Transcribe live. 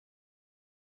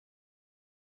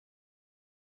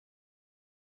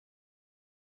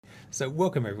So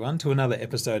welcome everyone to another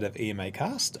episode of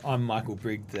EMAcast. I'm Michael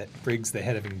Briggs, the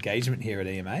head of engagement here at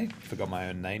EMA. Forgot my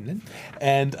own name then.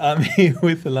 And I'm here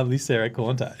with the lovely Sarah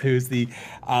Caunter, who is the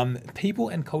People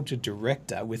and Culture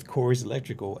Director with Corys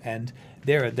Electrical. And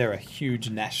they're a huge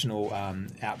national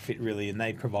outfit really, and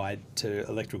they provide to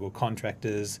electrical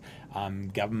contractors,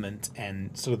 government,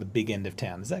 and sort of the big end of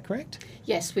town. Is that correct?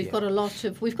 Yes, we've got a lot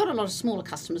of smaller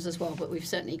customers as well, but we've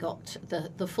certainly got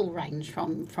the full range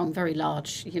from very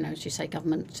large, as you say,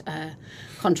 government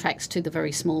contracts to the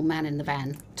very small man in the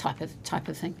van type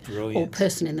of thing. Brilliant. Or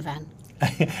person in the van.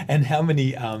 And how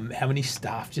many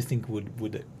staff do you think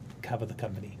would it cover the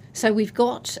company? So we've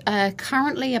got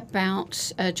currently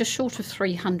about just short of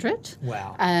 300.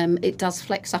 Wow. It does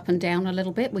flex up and down a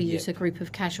little bit. We use a group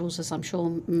of casuals, as I'm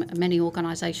sure many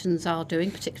organisations are doing,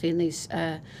 particularly in these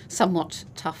somewhat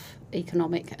tough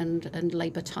economic and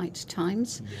labour tight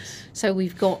times. Yes. So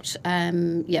we've got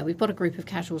a group of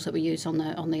casuals that we use on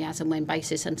the as and when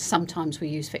basis, and sometimes we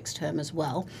use fixed term as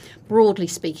well. Broadly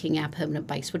speaking, our permanent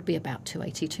base would be about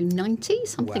 280, 290,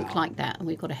 something like that. And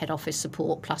we've got a head office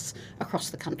support plus across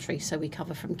the country. So we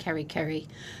cover from Kerry,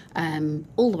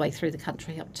 all the way through the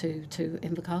country up to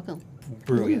Invercargill.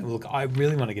 Brilliant. Look, I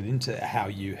really want to get into how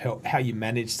you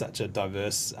manage such a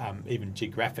diverse, even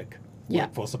geographic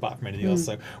workforce apart from anything else.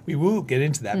 So we will get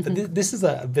into that. But this is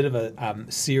a bit of a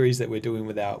series that we're doing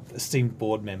with our esteemed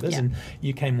board members. And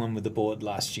you came on with the board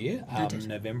last year,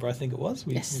 November, I think it was.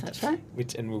 Yes, that's right.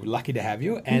 And we were lucky to have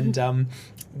you. And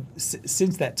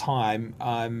since that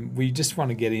time, we just want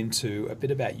to get into a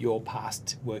bit about your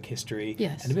past work history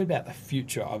and a bit about the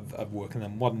future of work in the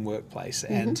modern workplace.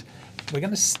 And we're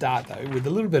going to start, though, with a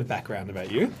little bit of background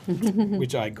about you,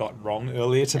 which I got wrong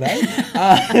earlier today.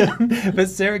 But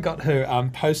Sarah got her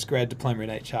postgrad diploma in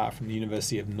HR from the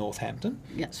University of Northampton.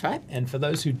 That's right. And for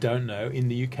those who don't know, in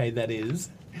the UK, that is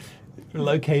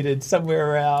located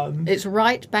somewhere around... It's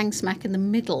right bang smack in the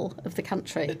middle of the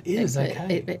country. It is,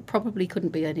 okay. It probably couldn't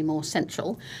be any more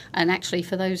central. And actually,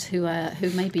 for those who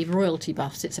may be royalty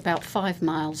buffs, it's about 5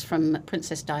 miles from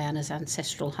Princess Diana's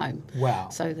ancestral home. Wow.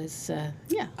 So there's, so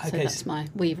that's my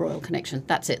wee royal connection.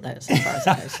 That's it, though, as far as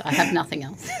it goes. I have nothing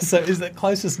else. So is the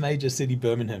closest major city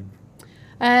Birmingham?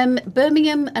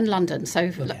 Birmingham and London,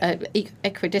 so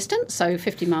equidistant, so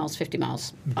 50 miles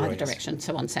Brilliant. either direction,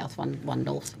 so one south, one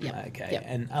north. Yep. Okay, Yep.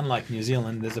 And unlike New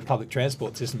Zealand, there's a public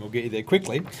transport system that will get you there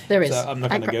quickly. There is. So I'm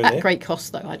not going to go there. At great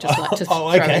cost, though, I just like to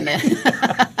throw in there.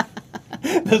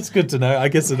 That's good to know. I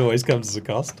guess it always comes as a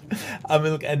cost.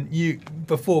 Look, and you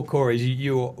before Corys,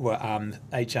 you were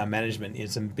HR management in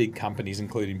some big companies,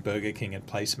 including Burger King and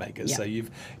Placemakers. Yep. So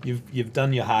you've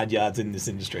done your hard yards in this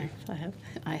industry.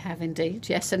 I have indeed.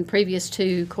 Yes, and previous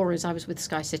to Corys, I was with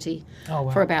Sky City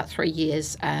for about 3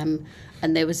 years.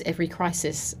 And there was every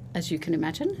crisis, as you can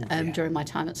imagine, during my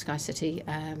time at Sky City.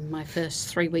 My first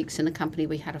 3 weeks in the company,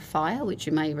 we had a fire, which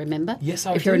you may remember. Yes,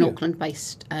 I do. If you're an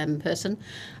Auckland-based person,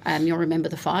 you'll remember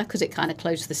the fire because it kind of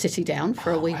closed the city down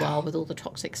for a wee while with all the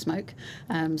toxic smoke.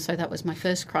 So that was my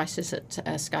first crisis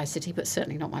at Sky City, but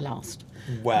certainly not my last.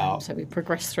 Wow. So we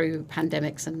progressed through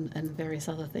pandemics and various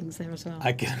other things there as well.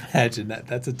 I can imagine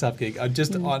that's a tough gig.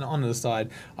 On the side,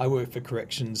 I worked for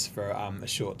corrections for a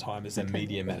short time as a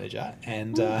media manager.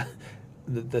 And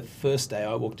the first day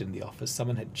I walked into the office,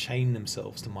 someone had chained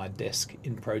themselves to my desk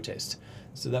in protest.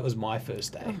 So that was my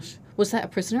first day. Gosh. Was that a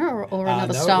prisoner or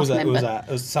another staff member?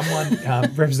 It was someone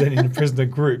representing a prisoner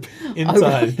group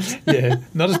inside. Yeah,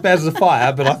 not as bad as a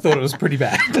fire, but I thought it was pretty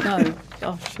bad. No,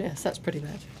 gosh, yes, that's pretty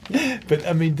bad. Yeah. But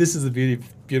I mean, this is the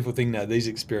beautiful thing now. These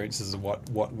experiences are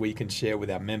what we can share with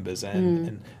our members,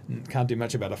 and can't do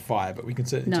much about a fire, but we can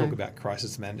certainly talk about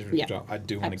crisis management, which I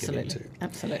do want to get into.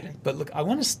 Absolutely. But look, I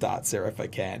want to start, Sarah, if I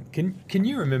can. Can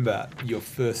you remember your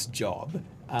first job?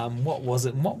 What was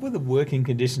it? And what were the working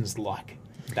conditions like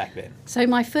back then? So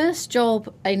my first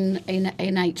job in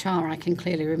HR I can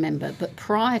clearly remember, but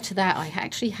prior to that I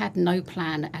actually had no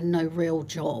plan and no real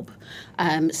job.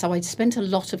 So I'd spent a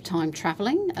lot of time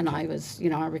travelling, and I was,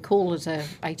 I recall as a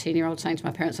 18-year-old saying to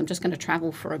my parents, I'm just going to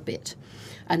travel for a bit.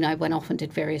 And I went off and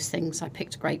did various things. I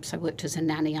picked grapes. I worked as a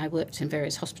nanny. I worked in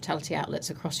various hospitality outlets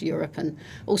across Europe and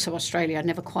also Australia. I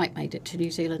never quite made it to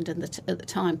New Zealand at the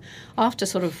time. After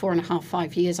sort of 4.5,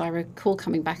 5 years, I recall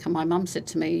coming back and my mum said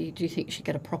to me, do you think you should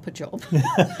get a proper job? And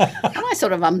I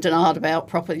sort of ummed and ahed about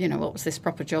proper, what was this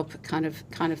proper job kind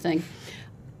of thing.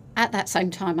 At that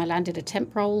same time, I landed a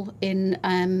temp role in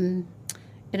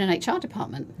in an HR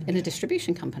department in a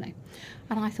distribution company.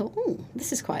 And I thought,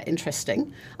 this is quite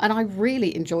interesting. And I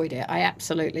really enjoyed it. I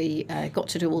absolutely got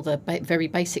to do all the very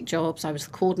basic jobs. I was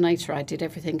the coordinator. I did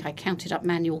everything. I counted up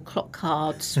manual clock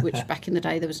cards, which back in the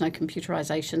day there was no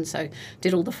computerisation. So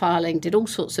did all the filing, did all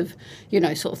sorts of,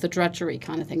 sort of the drudgery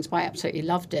kind of things. But I absolutely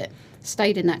loved it.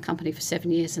 Stayed in that company for 7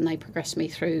 years, and they progressed me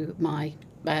through my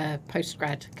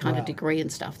postgrad kind of degree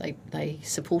and stuff. They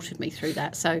supported me through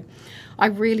that, so I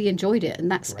really enjoyed it,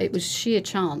 and it was sheer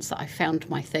chance that I found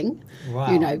my thing.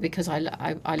 Because I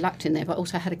lucked in there, but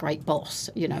also had a great boss.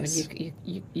 Yes. And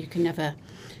you can never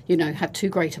have too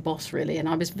great a boss, really. And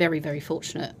I was very, very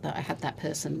fortunate that I had that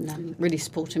person really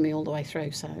supporting me all the way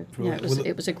through. So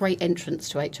it was a great entrance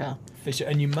to HR. For sure.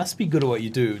 And you must be good at what you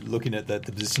do, looking at the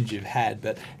positions you've had.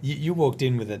 But you walked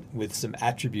in with some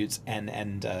attributes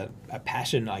and a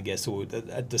passion, I guess, or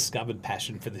a discovered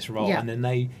passion for this role. And then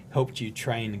they helped you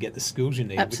train and get the skills you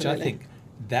need, Absolutely. which I think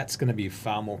that's going to be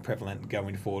far more prevalent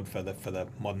going forward for the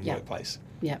modern workplace.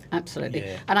 Yeah, absolutely.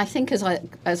 Yeah. And I think as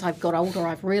I've got older,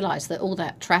 I've realised that all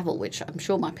that travel, which I'm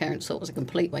sure my parents thought was a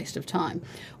complete waste of time,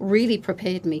 really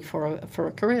prepared me for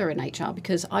a career in HR,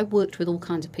 because I worked with all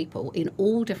kinds of people in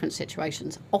all different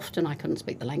situations. Often I couldn't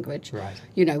speak the language. Right.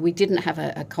 We didn't have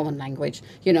a common language,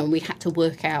 and we had to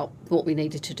work out what we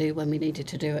needed to do when we needed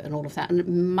to do it and all of that.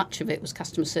 And much of it was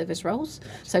customer service roles.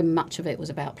 Right. So much of it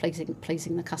was about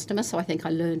pleasing the customer. So I think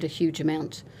I learned a huge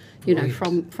amount,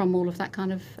 from all of that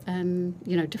kind of,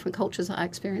 different cultures that I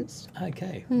experienced.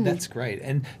 Okay, that's great.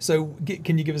 And so,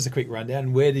 can you give us a quick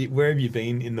rundown? Where have you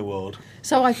been in the world?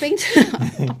 So I've been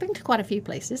to quite a few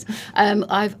places.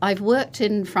 I've worked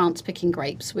in France picking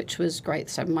grapes, which was great.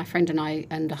 So my friend and I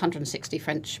and 160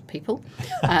 French people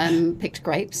picked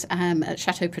grapes at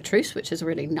Chateau Petrus, which is a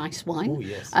really nice wine. Oh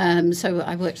yes. So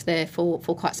I worked there for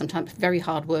quite some time. Very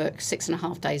hard work,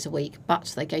 6.5 days a week,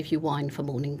 but they gave you wine for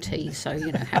morning tea. So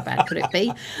how bad could it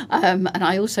be? And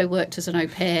I also worked as an au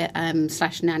pair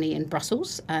 / nanny in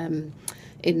Brussels.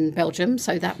 In Belgium,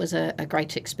 so that was a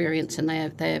great experience, and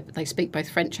they speak both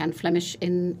French and Flemish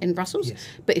in Brussels. Yes.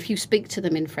 But if you speak to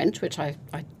them in French, which I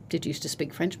did used to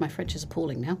speak French, my French is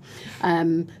appalling now,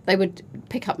 they would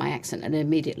pick up my accent and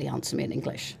immediately answer me in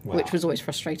English, which was always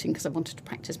frustrating because I wanted to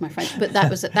practice my French. But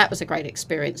that was a great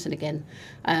experience, and again,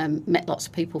 met lots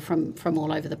of people from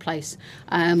all over the place.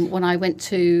 When I went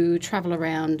to travel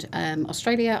around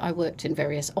Australia, I worked in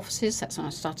various offices. That's when I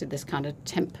started this kind of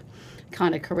temp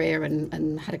kind of career,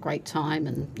 and had a great time,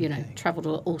 and travelled,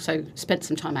 also spent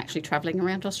some time actually travelling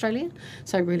around Australia,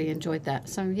 so really enjoyed that.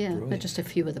 So they're just a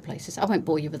few of the places. I won't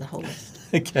bore you with the whole list.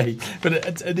 Okay, but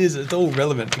it's all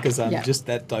relevant because just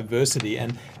that diversity,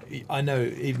 and I know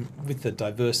even with the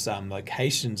diverse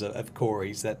locations of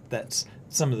Corys, that's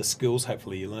some of the skills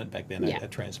hopefully you learnt back then are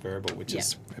transferable, which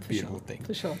is a beautiful thing.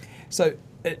 For sure. So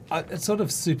it sort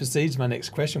of supersedes my next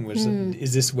question, which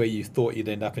is this where you thought you'd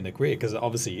end up in a career? Because it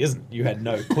obviously isn't. You had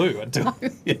no clue until...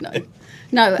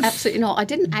 No, absolutely not. I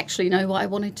didn't actually know what I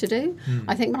wanted to do.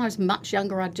 I think when I was much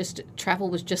younger, travel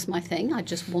was just my thing. I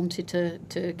just wanted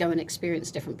to go and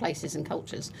experience different places and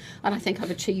cultures. And I think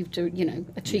I've achieved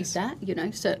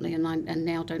that, certainly. And I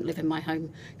now don't live in my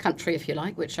home country, if you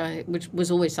like, which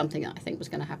was always something that I think was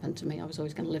going to happen to me. I was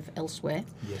always going to live elsewhere.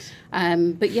 Yes.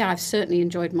 But I've certainly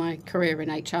enjoyed my career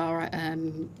in HR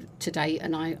to date,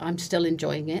 and I'm still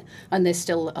enjoying it. And there's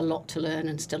still a lot to learn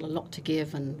and still a lot to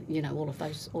give, and all of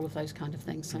those kind of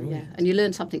things. So and you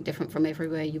learn something different from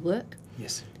everywhere you work.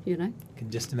 Yes. Can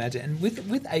just imagine. And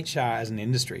with HR as an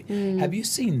industry, have you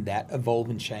seen that evolve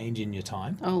and change in your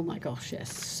time? Oh my gosh,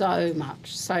 yes, so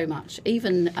much.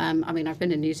 Even I've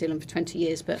been in New Zealand for 20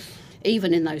 years, but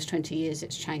even in those 20 years,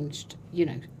 it's changed,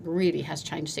 really has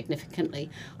changed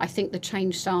significantly. I think the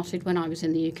change started when I was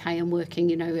in the UK and working,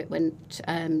 it went,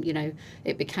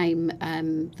 it became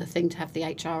the thing to have the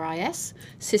HRIS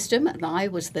system, and I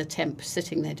was the temp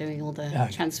sitting there doing all the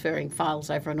transferring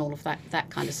files over and all of that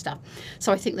kind of stuff.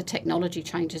 So I think the technology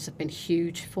changes have been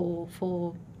huge for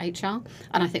HR,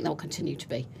 and I think they'll continue to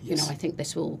be. Yes. I think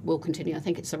this will continue. I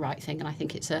think it's the right thing, and I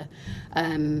think it's a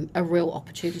real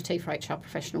opportunity for HR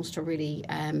professionals to really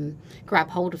grab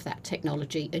hold of that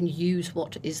technology and use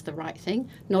what is the right thing.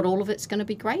 Not all of it's going to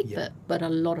be great, but a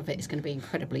lot of it is going to be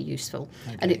incredibly useful,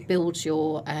 and it builds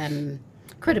your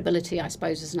credibility, I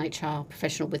suppose, as an HR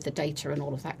professional with the data and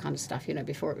all of that kind of stuff.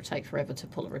 Before it would take forever to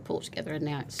pull a report together, and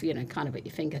now it's kind of at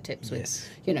your fingertips with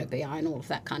BI and all of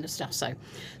that kind of stuff.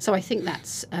 So I think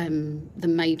that's the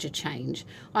major change.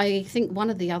 I think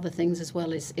one of the other things as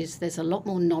well is there's a lot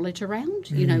more knowledge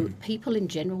around. People in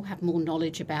general have more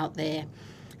knowledge about their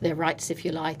their rights, if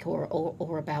you like,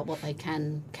 or about what they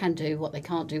can do, what they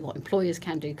can't do, what employers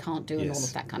can do, can't do, and all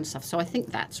of that kind of stuff. So I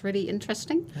think that's really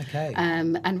interesting. Okay.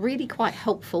 And really quite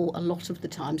helpful a lot of the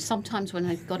time. Sometimes when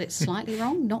they've got it slightly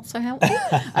wrong, not so helpful.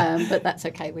 But that's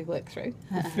okay, we work through.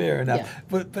 Fair enough.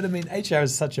 Yeah. But I mean, HR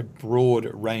is such a broad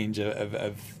range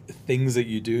of things that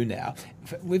you do now.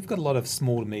 We've got a lot of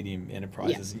small to medium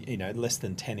enterprises, less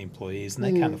than 10 employees, and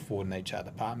they can't afford an HR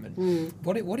department.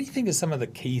 What do you think are some of the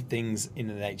key things in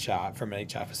an HR, from an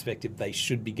HR perspective, they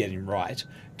should be getting right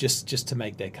just to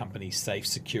make their company safe,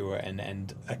 secure,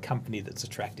 and a company that's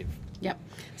attractive? Yep.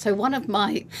 So one of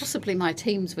possibly my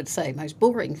teams would say most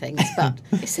boring things, but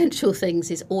essential things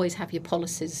is always have your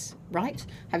policies right,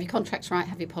 have your contracts right,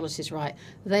 have your policies right.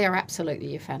 They are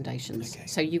absolutely your foundations. Okay.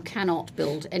 So you cannot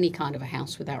build any kind of a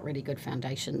house without really good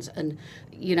foundations. And,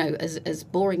 as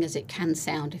boring as it can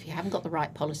sound, if you haven't got the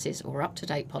right policies or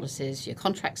up-to-date policies, your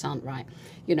contracts aren't right,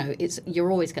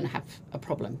 you're always going to have a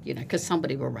problem, because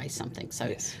somebody will raise something.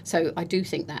 So so I do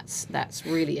think that's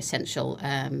really essential,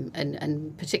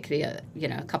 and particularly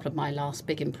a couple of my last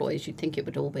big employees, you'd think it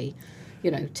would all be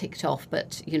ticked off,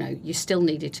 but you still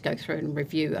needed to go through and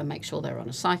review and make sure they're on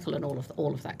a cycle and all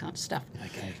of that kind of stuff.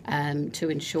 Okay. To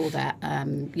ensure that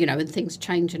and things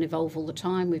change and evolve all the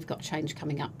time. We've got change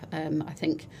coming up, I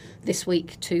think this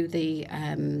week, to the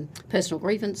personal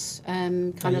grievance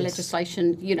kind of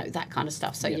legislation, that kind of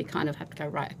stuff. So you kind of have to go,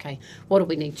 right, okay, what do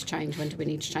we need to change? When do we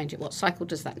need to change it? What cycle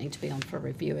does that need to be on for a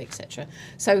review, etc.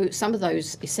 So some of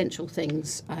those essential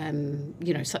things,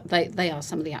 so they are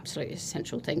some of the absolute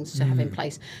essential things to have in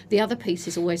place. The other piece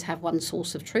is always have one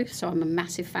source of truth. So I'm a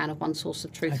massive fan of one source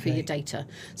of truth for your data.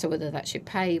 So whether that's your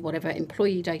pay, whatever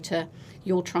employee data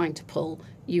you're trying to pull,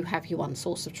 you have your one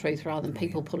source of truth rather than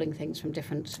people pulling things from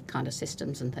different kind of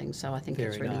systems and things. So I think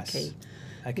it's really key.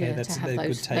 Okay, that's to have good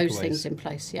those takeaways. things in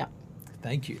place. Yeah.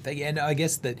 Thank you. And I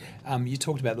guess that you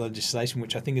talked about the legislation,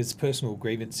 which I think is personal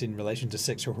grievance in relation to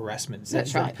sexual harassment.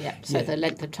 That's right, yeah. So the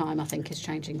length of time, I think, is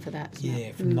changing for that.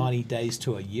 From 90 days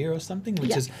to a year or something,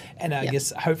 which is, and I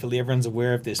guess hopefully everyone's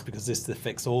aware of this because this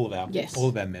affects all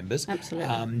of our members.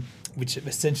 Absolutely. Which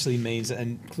essentially means,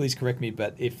 and please correct me,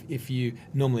 but if you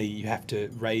normally you have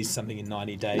to raise something in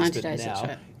 90 days, but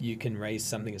now you can raise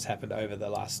something that's happened over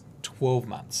the last 12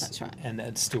 months. That's right. And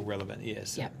it's still relevant,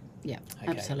 yes. Yeah. Yeah,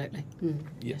 absolutely.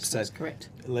 Yes, so that's correct.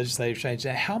 Legislative change.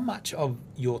 Now, how much of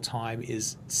your time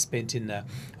is spent in the,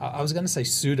 I was going to say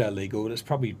pseudo-legal, but it's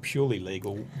probably purely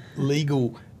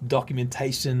legal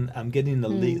documentation, getting the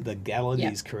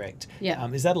legalities correct. Yeah.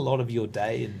 Is that a lot of your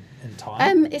day and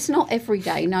time? It's not every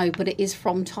day, no, but it is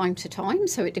from time to time.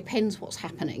 So it depends what's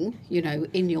happening,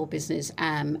 in your business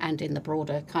and in the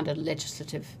broader kind of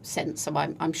legislative sense. So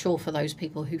I'm sure for those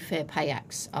people who Fair Pay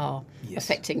Acts are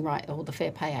affecting or the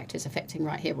Fair Pay Act is affecting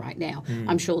right here, right now,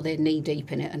 I'm sure they're knee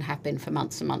deep in it and have been for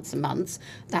months and months and months.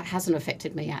 That hasn't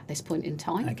affected me at this point in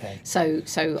time. Okay.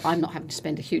 So I'm not having to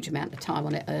spend a huge amount of time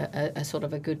on it. A sort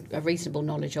of a reasonable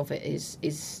knowledge of it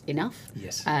is enough.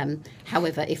 Yes.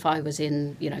 However, if I was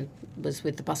was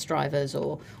with the bus drivers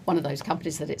or one of those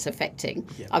companies that it's affecting,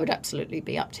 I would absolutely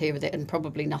be up to here with it, and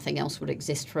probably nothing else would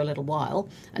exist for a little while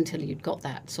until you'd got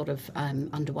that sort of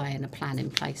underway and a plan in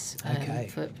place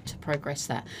to progress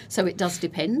that. So it does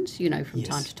depend, from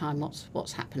time to time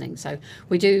what's happening. So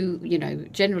we do,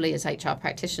 generally as HR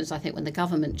practitioners, I think when the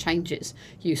government changes,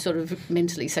 you sort of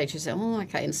mentally say to yourself,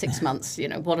 in 6 months,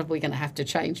 what are we going to have to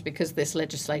change because this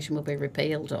legislation will be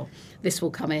repealed or this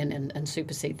will come in and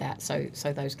supersede that. So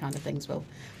those kind of things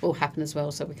will happen as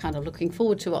well. So we're kind of looking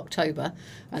forward to October,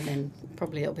 and then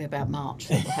probably it'll be about March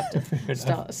that we'll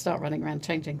have to start running around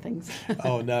changing things.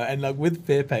 Oh no, and like with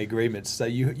fair pay agreements, so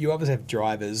you obviously have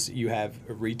drivers, you have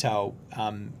a retail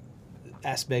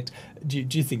aspect. Do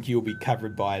you think you'll be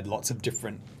covered by lots of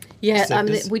different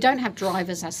sectors? We don't have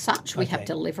drivers as such. We have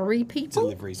delivery people.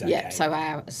 Deliveries, okay. Yeah,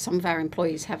 so some of our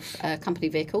employees have company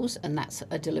vehicles, and that's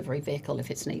a delivery vehicle if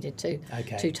it's needed to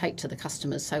take to the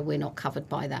customers. So we're not covered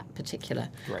by that particular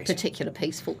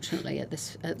piece, fortunately, at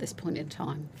this point in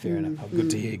time. Fair enough. Oh, good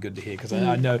to hear. Because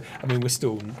I know. I mean,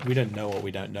 we don't know what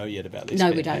we don't know yet about these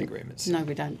fair pay agreements. No,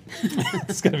 we don't.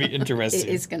 It's going to be interesting. It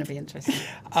is going to be interesting.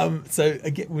 So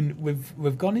again, when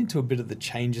we've gone into a bit of the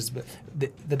changes, but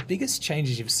the biggest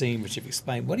changes you've seen, which you've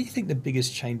explained, what do you think the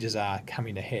biggest changes are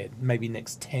coming ahead, maybe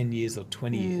next 10 years or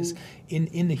 20 years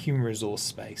in the human resource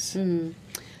space?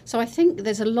 So I think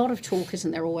there's a lot of talk,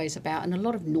 isn't there, always about, and a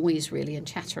lot of noise really and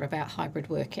chatter about hybrid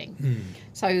working.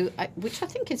 So, which I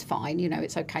think is fine.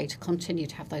 It's okay to continue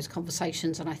to have those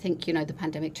conversations. And I think, the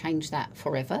pandemic changed that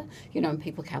forever, and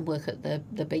people can work at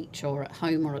the beach or at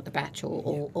home or at the batch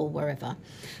or wherever.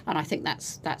 And I think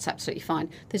that's absolutely fine.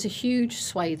 There's a huge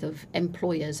swathe of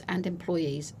employers and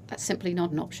employees that's simply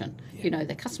not an option.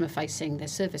 They're customer facing, they're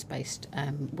service based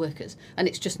workers, and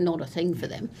it's just not a thing for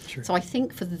them. Sure. So I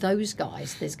think for those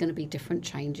guys, there's going to be different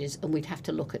changes, and we'd have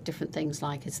to look at different things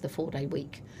like, is the 4-day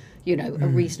week, a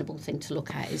reasonable thing to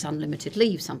look at? Is unlimited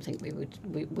leave something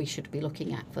we should be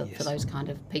looking at for those kind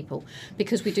of people?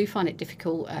 Because we do find it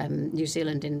difficult. New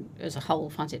Zealand as a whole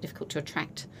finds it difficult to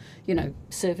attract,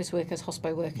 service workers,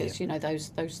 hospo workers,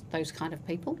 those kind of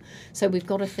people. So we've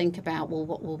got to think about, well,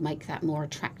 what will make that more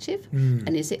attractive?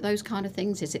 And is it those kind of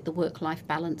things? Is it the work-life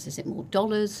balance? Is it more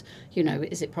dollars?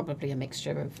 Is it probably a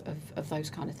mixture of those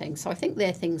kind of things? So I think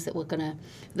they're things that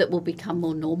will become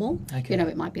more normal. Okay.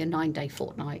 It might be a 9-day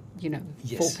fortnight,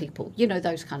 for people,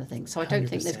 those kind of things. So I don't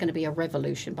think there's going to be a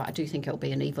revolution, but I do think it'll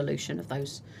be an evolution of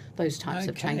those types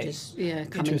of changes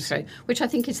coming through, which I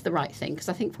think is the right thing, because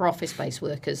I think for office-based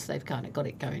workers, they've kind of got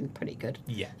it going pretty good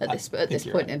at this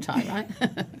point in time, right?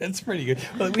 That's pretty good.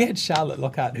 Well, we had Charlotte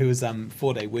Lockhart, who was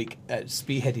 4-day week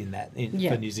spearheading that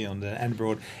for New Zealand and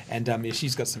abroad, and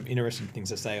she's got some interesting things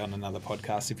to say on another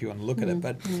podcast if you want to look at it.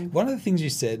 But one of the things you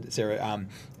said, Sarah,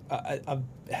 I've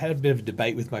had a bit of a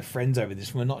debate with my friends over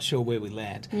this, and we're not sure where we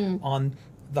land on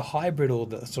the hybrid or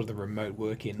the sort of the remote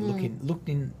working.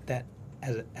 Looking that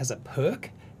as a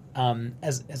perk,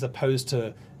 as opposed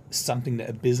to something that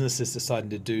a business is deciding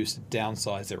to do to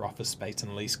downsize their office space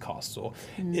and lease costs, or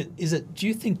is it? Do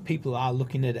you think people are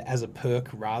looking at it as a perk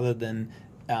rather than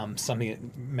something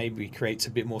that maybe creates a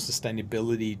bit more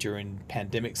sustainability during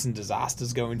pandemics and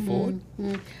disasters going forward?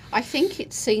 I think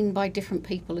it's seen by different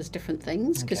people as different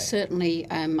things, because certainly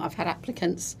I've had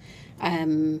applicants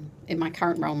in my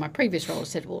current role, my previous role,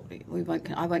 said, well,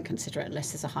 I won't consider it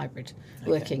unless there's a hybrid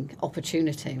working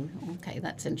opportunity. Okay,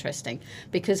 that's interesting,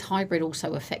 because hybrid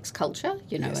also affects culture,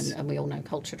 and we all know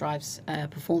culture drives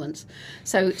performance.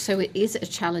 So it is a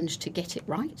challenge to get it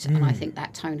right, and I think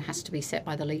that tone has to be set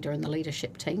by the leader and the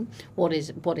leadership team. What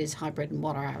is hybrid and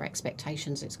what are our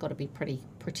expectations? It's got to be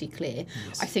pretty clear.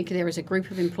 I think there is a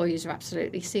group of employees who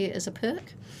absolutely see it as a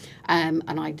perk, and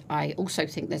I also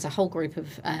think there's a whole group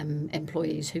of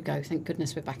employees who go, thank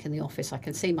goodness we're back in the office. I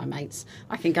can see my mates.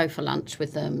 I can go for lunch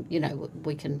with them.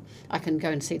 I can go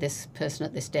and see this person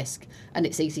at this desk, and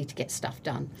it's easy to get stuff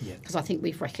done. Because I think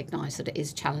we've recognised that it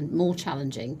is more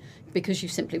challenging, because you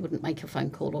simply wouldn't make a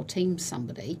phone call or Teams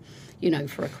somebody,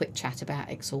 for a quick chat about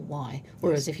X or Y.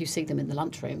 Whereas if you see them in the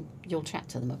lunchroom, you'll chat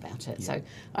to them about it. So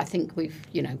I think we've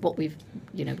gained,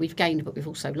 but we've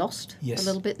also lost a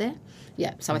little bit there.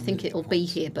 So I think it'll be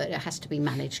here, but it has to be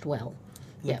managed well.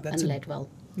 And led well.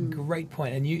 Great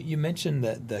point. And you mentioned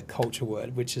the culture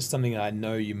word, which is something I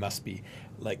know you must be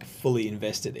fully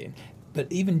invested in. But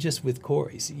even just with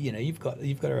Corys, you've got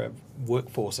a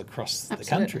workforce across the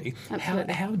country.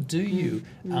 How do you?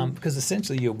 Because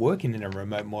essentially you're working in a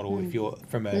remote model. If you're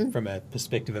from a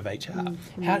perspective of HR,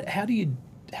 how do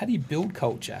you build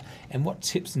culture, and what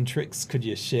tips and tricks could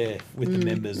you share with the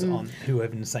members on who are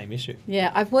having the same issue?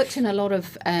 I've worked in a lot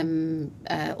of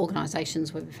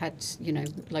organisations where we've had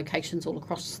locations all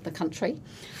across the country,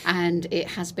 and it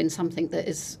has been something that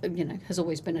is has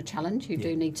always been a challenge. You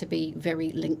do need to be very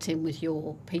linked in with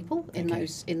your people in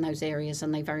those areas,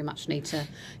 and they very much need to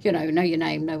know your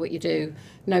name, know what you do,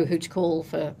 know who to call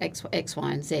for X,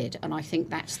 Y, and Z. And I think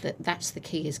that's the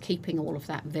key, is keeping all of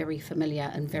that very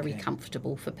familiar and very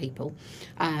comfortable for people.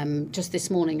 Just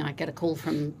this morning I get a call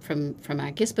from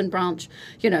our Gisborne branch.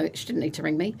 She didn't need to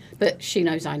ring me, but she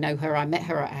knows I know her. I met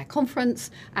her at our conference,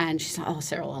 and she's like, oh,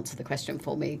 Sarah will answer the question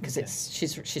for me, because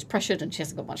she's pressured and she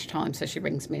hasn't got much time, so she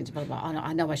rings me and blah, blah, blah.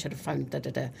 I know I should have phoned,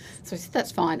 So I said,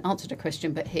 that's fine, answered a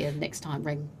question, but here, next time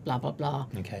ring blah, blah, blah.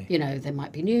 They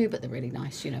might be new, but they're really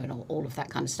nice, and all of that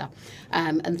kind of stuff.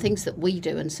 And things that we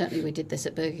do, and certainly we did this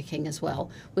at Burger King as well,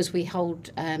 was we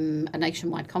hold a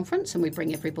nationwide conference, and we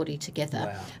bring everybody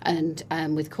together. And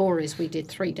with Corys we did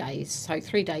 3 days, so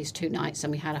 3 days 2 nights,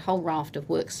 and we had a whole raft of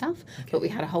work stuff, but we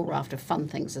had a whole raft of fun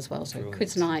things as well. So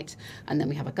quiz night, and then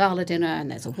we have a gala dinner, and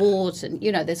there's awards, and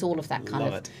there's all of that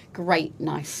kind of great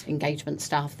nice engagement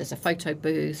stuff. There's a photo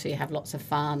booth, so you have lots of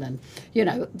fun, and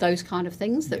those kind of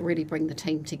things that really bring the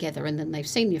team together. And then they've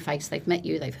seen your face, they've met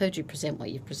you, they've heard you present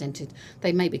what you've presented,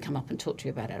 they maybe come up and talk to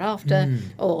you about it after,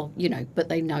 or but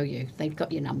they know you, they've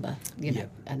got your number,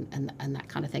 and that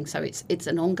kind of thing. So it's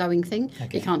an ongoing thing.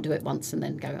 You can't do it once and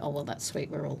then go, oh well, that's sweet,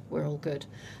 we're all good.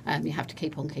 You have to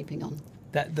keep on keeping on.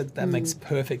 That makes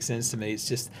perfect sense to me. It's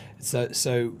just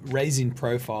so raising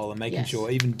profile and making sure,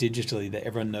 even digitally, that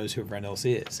everyone knows who everyone else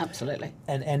is. Absolutely.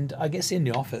 And I guess in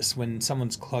the office, when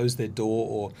someone's closed their door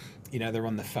or they're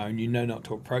on the phone, not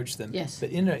to approach them. Yes. But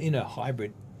in a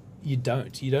hybrid, you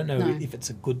don't know if it's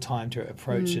a good time to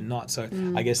approach and not. So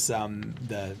I guess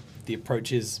the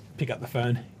approach is pick up the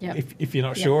phone if you're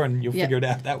not sure, and you'll figure it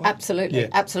out that way.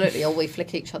 Absolutely. Or we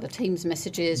flick each other Teams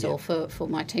messages, or for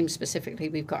my team specifically,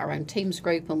 we've got our own Teams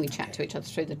group, and we chat to each other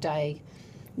through the day.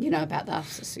 About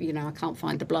that, I can't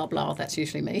find the blah blah. That's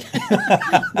usually me.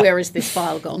 Where is this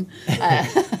file gone?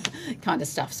 Kind of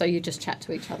stuff. So you just chat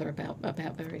to each other about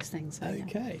various things. So,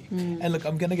 okay. And look,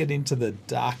 I'm going to get into the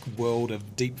dark world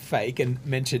of deep fake and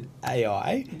mention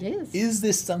AI. Yes. Is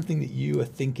this something that you are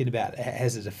thinking about?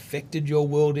 Has it affected your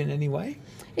world in any way?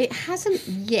 It hasn't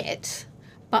yet.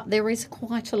 But there is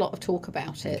quite a lot of talk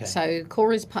about it. Okay. So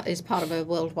Corys is part of a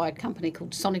worldwide company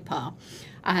called Sonipar,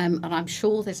 and I'm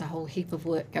sure there's a whole heap of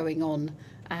work going on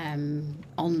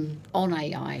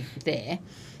AI there.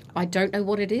 I don't know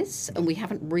what it is, and we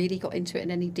haven't really got into it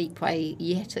in any deep way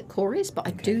yet at Corys, but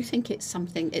I do think it's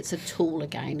a tool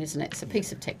again, isn't it? It's a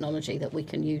piece of technology that we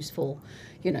can use for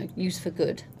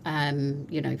good,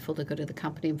 for the good of the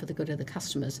company and for the good of the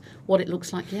customers. What it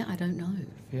looks like, I don't know.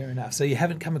 Fair enough. So you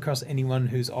haven't come across anyone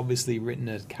who's obviously written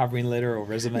a covering letter or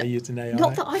resume using AI?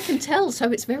 Not that I can tell,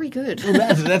 so it's very good.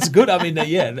 Well, that's good. I mean,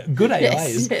 good AI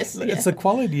it's the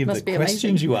quality of the questions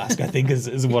amazing. You ask, I think,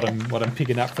 is what I'm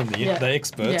picking up from the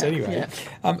experts anyway.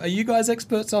 Yeah. Are you guys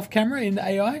experts off camera in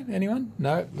AI? Anyone?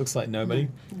 No? Looks like nobody.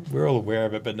 We're all aware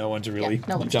of it, but no one's really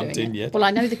jumped in yet. Well,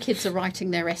 I know the kids are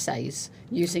writing their essays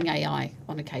using AI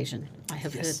on occasion. I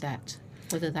have heard that.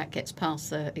 Whether that gets past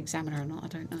the examiner or not, I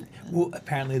don't know. Well,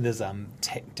 apparently there's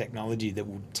technology that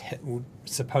will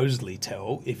supposedly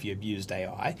tell if you've used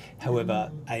AI.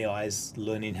 However, AI is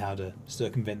learning how to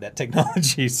circumvent that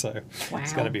technology, so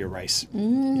it's going to be a race.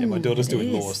 My daughter's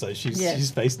doing law, so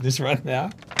she's facing this right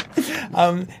now.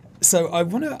 So I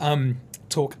want to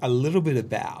talk a little bit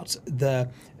about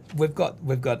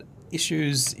we've got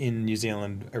issues in New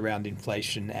Zealand around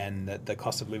inflation and the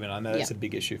cost of living. I know that's a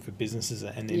big issue for businesses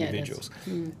and individuals.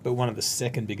 But one of the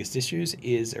second biggest issues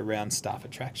is around staff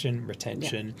attraction,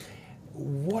 retention.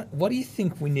 What do you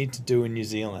think we need to do in New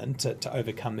Zealand to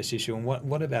overcome this issue? And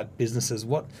what about businesses?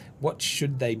 What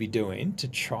should they be doing to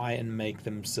try and make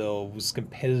themselves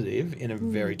competitive in a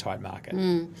very tight market?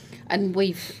 And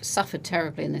we've suffered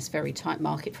terribly in this very tight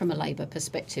market from a labour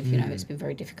perspective. It's been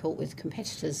very difficult with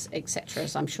competitors, etc.,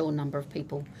 as I'm sure a number of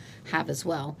people have as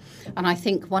well. And I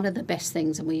think one of the best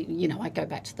things, and I go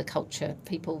back to the culture,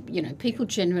 people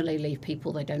generally leave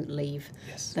people, they don't leave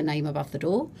the name above the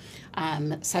door.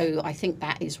 So I think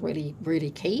that is really, really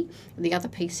key. And the other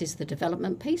piece is the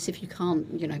development piece. If you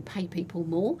can't, pay people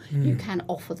more, you can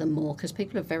offer them more, because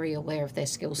people are very aware of their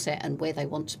skill set and where they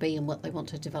want to be and what they want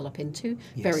to develop into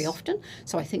very often.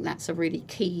 So I think that's a really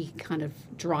key kind of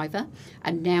driver.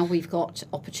 And now we've got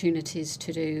opportunities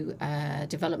to do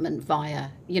development via,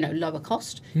 lower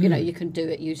cost. You can do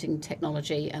it using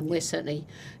technology, and we're certainly,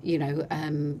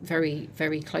 very,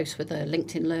 very close with the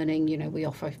LinkedIn Learning. We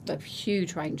offer a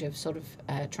huge range of sort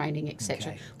of training,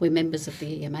 etc. We're members of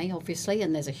the EMA, obviously,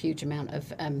 and there's a huge amount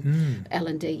of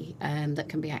L&D that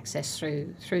can be accessed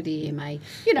through the EMA,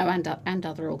 and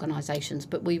other organisations.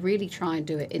 But we really try and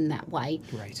do it in that way.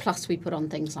 Great. Plus, we put on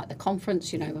things like the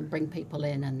conference, and bring people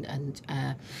in, and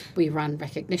we run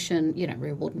recognition,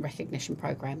 reward and recognition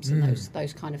programs and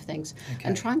those kind of things,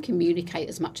 and try and communicate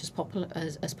as much as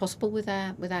possible with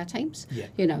our teams,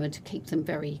 and to keep them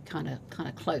very kind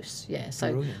of close.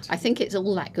 So brilliant. I think it's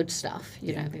all that good stuff.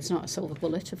 It's not a silver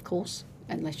bullet, of course,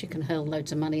 unless you can hurl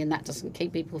loads of money, and that doesn't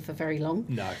keep people for very long.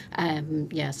 No.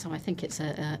 So I think it's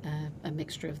a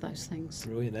mixture of those things.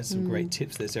 Brilliant. That's some great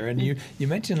tips there, Sarah. And you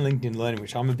mentioned LinkedIn Learning,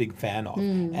 which I'm a big fan of,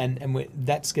 and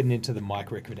that's getting into the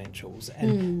micro-credentials.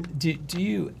 And do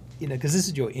you, because this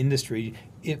is your industry,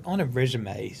 on a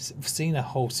resume, seeing a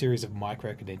whole series of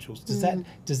micro-credentials,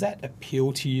 does that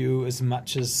appeal to you as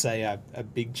much as, say, a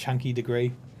big chunky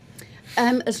degree?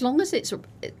 As long as it's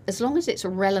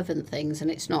relevant things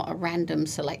and it's not a random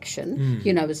selection,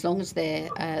 as long as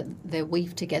they're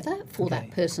weaved together for that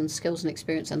person's skills and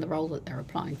experience and the role that they're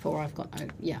applying for, I've got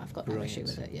no issue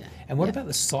with it. And what about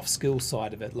the soft skill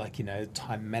side of it, like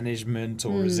time management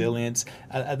or resilience?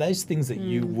 Are those things that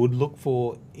you would look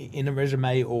for in a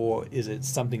resume, or is it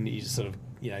something that you sort of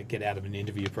get out of an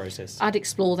interview process? I'd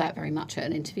explore that very much at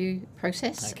an interview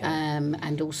process, Okay.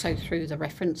 and also through the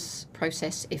reference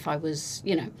process. If I was,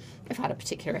 if I had a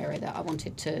particular area that I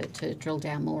wanted to drill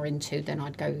down more into, then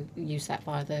I'd go use that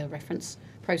via the reference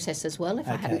process as well. If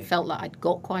I hadn't felt like I'd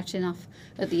got quite enough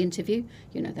at the interview,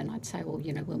 then I'd say, well,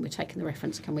 when we're taking the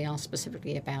reference, can we ask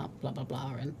specifically about blah, blah,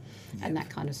 blah, and that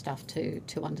kind of stuff to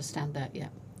understand that, yeah.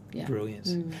 Brilliant.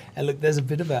 And look, there's a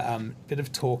bit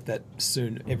of talk that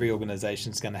soon every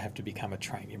organisation is going to have to become a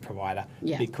training provider,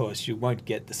 because you won't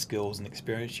get the skills and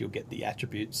experience, you'll get the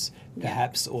attributes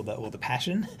perhaps, or the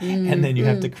passion, and then you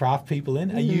have to craft people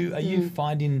in. Are you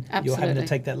finding you're having to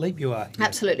take that leap? You are.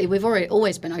 Absolutely. We've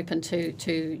always been open to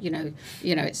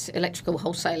it's electrical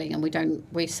wholesaling, and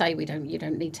you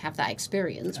don't need to have that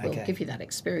experience. We'll give you that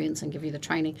experience and give you the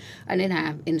training. And in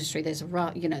our industry, there's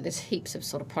there's heaps of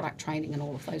sort of product training and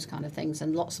all of those kind of things,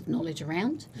 and lots of knowledge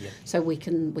around. So we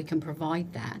can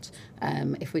provide that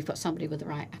if we've got somebody with the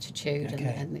right attitude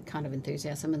and the kind of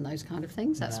enthusiasm and those kind of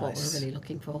things. That's what we're really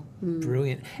looking for.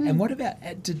 Brilliant. And what about,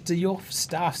 do your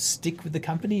staff stick with the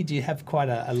company? Do you have quite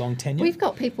a long tenure? We've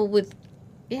got people with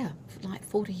like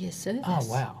 40 years service. Oh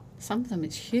wow. Some of them,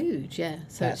 it's huge, so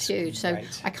That's it's huge.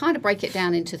 great. So I kind of break it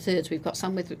down into thirds. We've got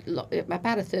some with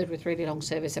about a third with really long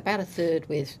service, about a third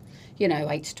with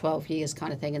 8 to 12 years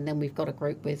kind of thing, and then we've got a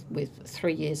group with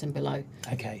 3 years and below.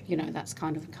 Okay. That's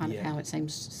kind of how it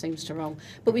seems to roll.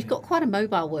 But we've got quite a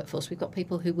mobile workforce. We've got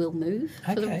people who will move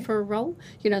for a role.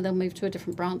 They'll move to a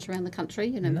different branch around the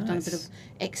country. We've done a bit of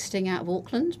exiting out of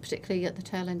Auckland, particularly at the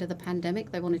tail end of the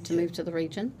pandemic. They wanted to move to the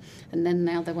region, and then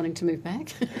now they're wanting to move back.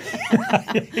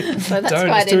 So that's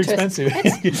quite too interesting. expensive.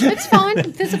 It's fine.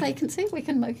 If there's a vacancy, we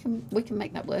can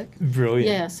make that work. Brilliant.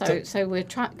 Yeah. So we're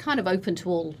kind of open to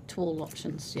all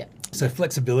options. Yeah. So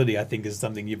flexibility, I think, is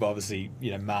something you've obviously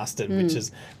mastered,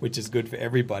 which is good for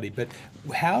everybody. But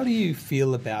how do you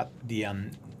feel about the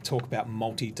talk about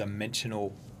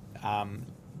multi-dimensional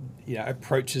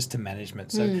approaches to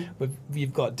management? So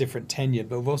you've got different tenure,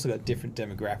 but we've also got different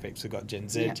demographics. We've got Gen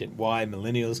Z, Gen Y,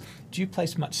 millennials. Do you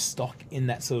place much stock in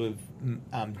that sort of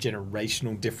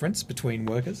generational difference between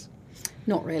workers?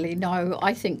 Not really, no.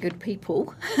 I think good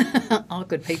people are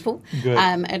good people. Good.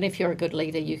 And if you're a good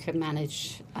leader, you can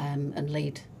manage and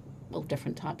lead all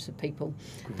different types of people.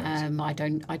 I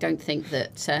don't think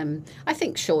that. I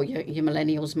think sure your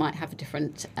millennials might have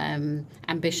different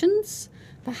ambitions,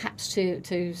 perhaps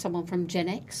to someone from Gen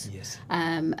X. Yes.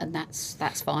 And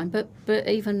that's fine. But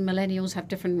even millennials have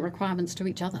different requirements to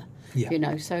each other.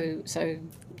 Yeah. So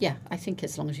yeah, I think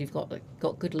as long as you've got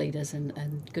good leaders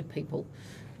and good people,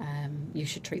 you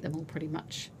should treat them all pretty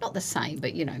much not the same,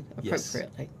 but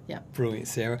appropriately. Yeah. Brilliant,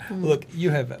 Sarah. Well, look, you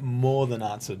have more than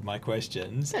answered my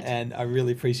questions, and I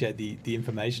really appreciate the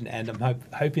information, and I'm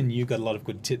hoping you got a lot of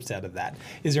good tips out of that.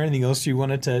 Is there anything else you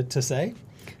wanted to say?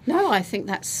 No, I think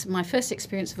that's my first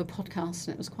experience of a podcast,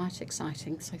 and it was quite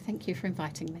exciting. So thank you for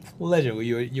inviting me. Pleasure. Well,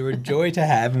 you're a joy to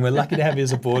have, and we're lucky to have you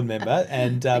as a board member.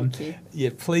 And Thank you.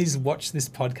 Yeah, please watch this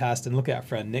podcast and look out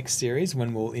for our next series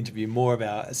when we'll interview more of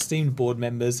our esteemed board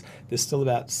members. There's still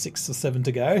about 6 or 7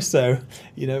 to go, so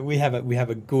we have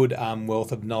a good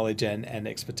wealth of knowledge and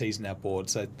expertise in our board.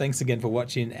 So thanks again for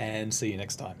watching, and see you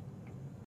next time.